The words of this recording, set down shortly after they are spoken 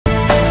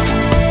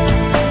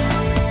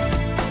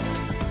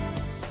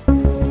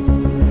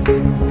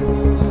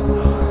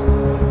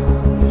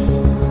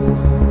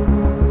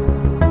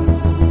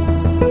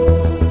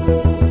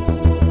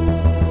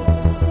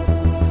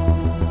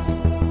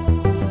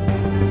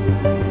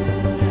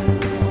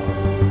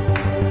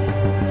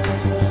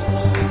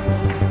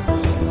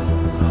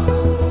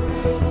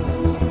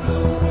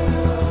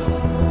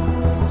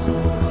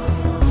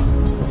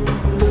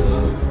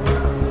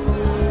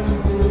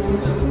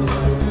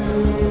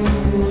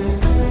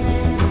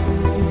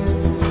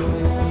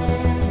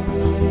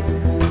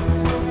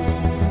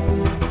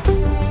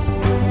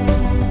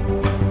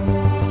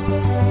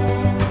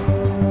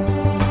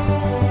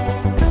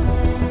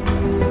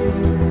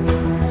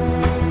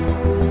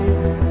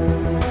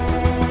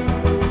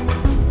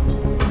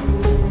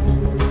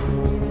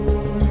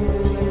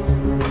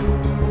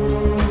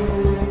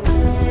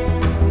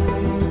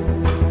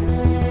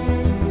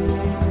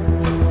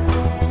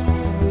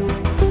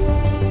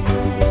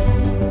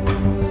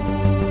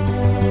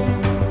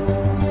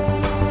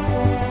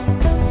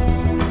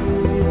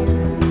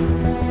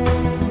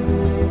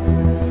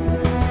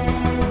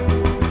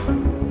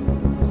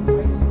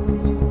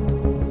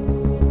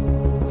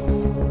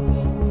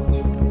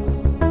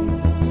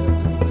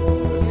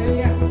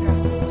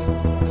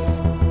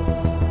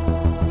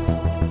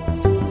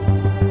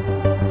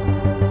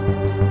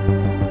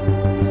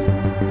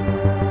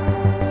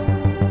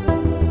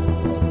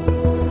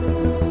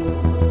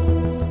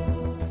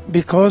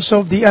because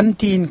of the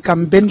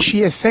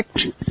anti-incumbency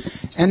effect,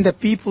 and the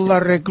people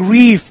are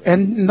aggrieved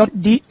and not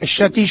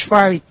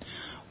satisfied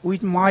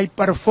with my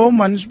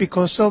performance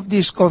because of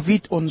this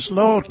COVID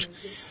onslaught.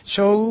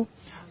 So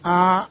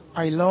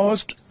I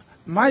lost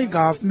my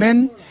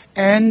government,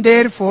 and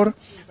therefore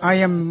I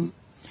am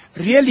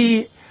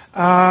really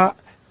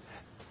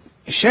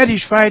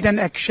satisfied and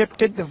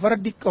accepted the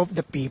verdict of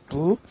the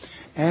people,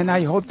 and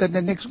I hope that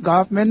the next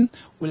government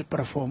will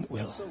perform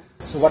well.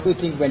 So what do you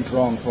think went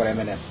wrong for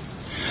MNF?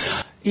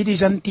 It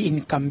is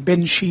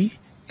anti-incumbency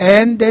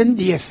and then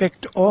the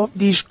effect of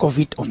this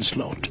COVID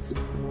onslaught.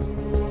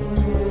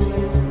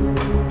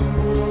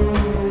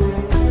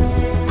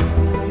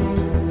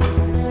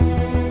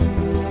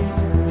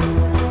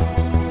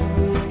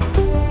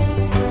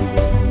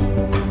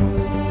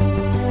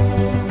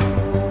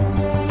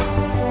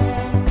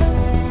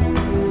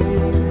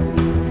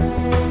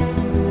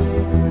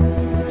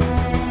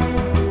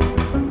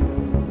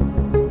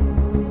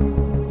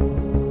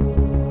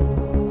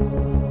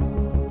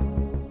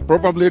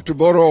 Probably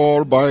tomorrow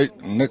or by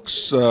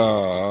next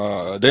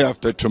day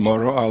after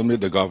tomorrow, I'll meet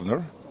the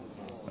governor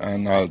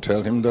and I'll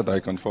tell him that I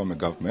can form a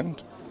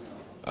government.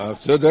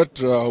 After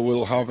that,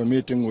 we'll have a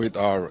meeting with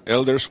our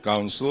elders'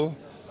 council.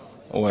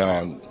 We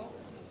are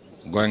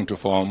going to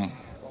form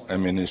a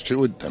ministry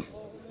with them.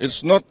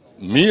 It's not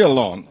me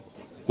alone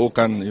who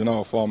can,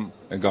 form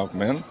a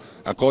government.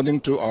 According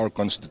to our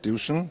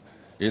constitution,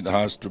 it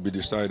has to be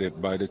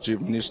decided by the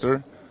Chief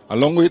Minister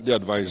along with the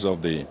advice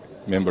of the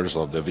members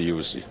of the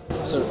VUC.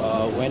 Sir,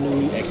 when do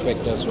we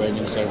expect the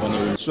swearing-in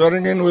ceremony?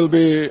 Swearing-in will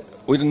be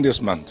within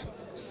this month.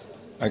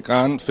 I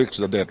can't fix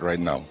the date right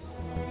now.